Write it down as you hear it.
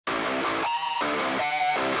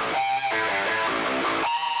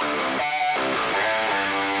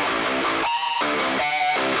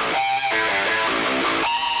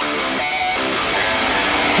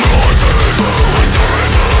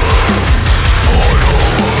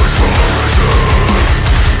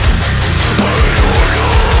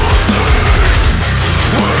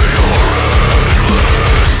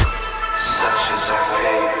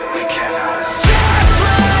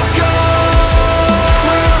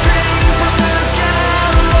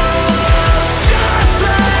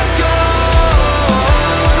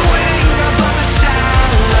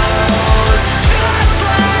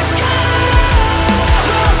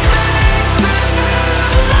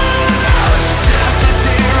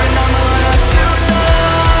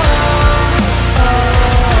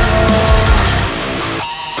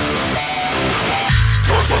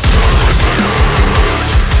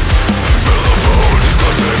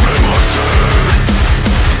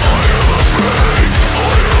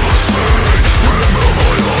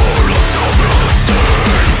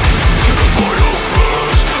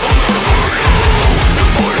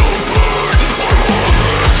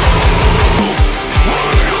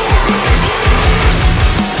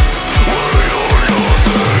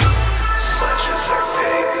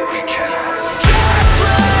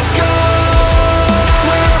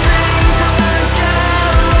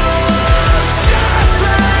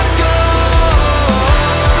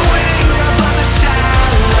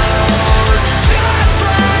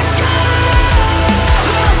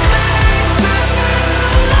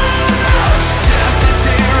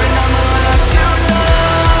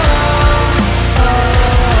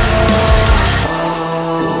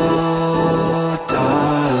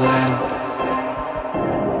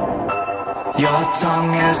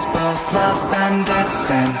is both love and it's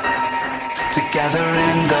sin, together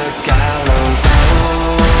in the gallows.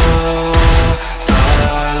 Oh,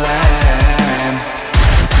 darling,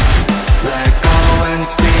 let go and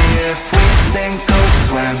see if we sink or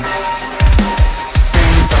swim.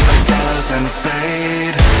 Sing from the gallows and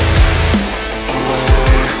fade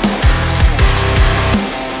away,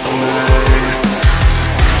 away,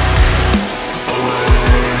 away, away.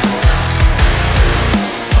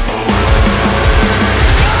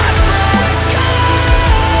 Just let go,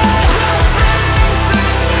 nothing to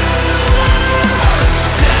lose.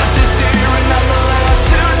 Death is here and I'm the last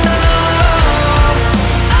to know.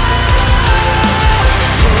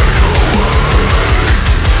 Fade away,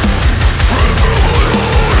 right from my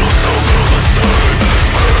heart, I'll still feel the same.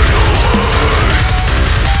 Fade away,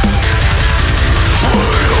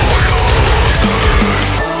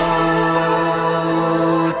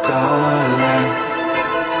 oh darling,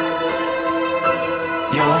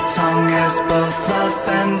 your tongue is both love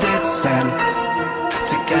and it's sin,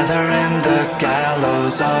 together in the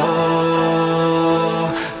gallows. Oh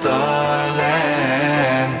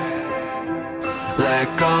darling, let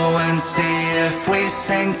go and see if we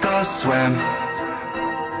sink or swim.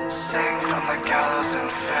 Sing from the gallows and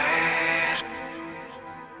fade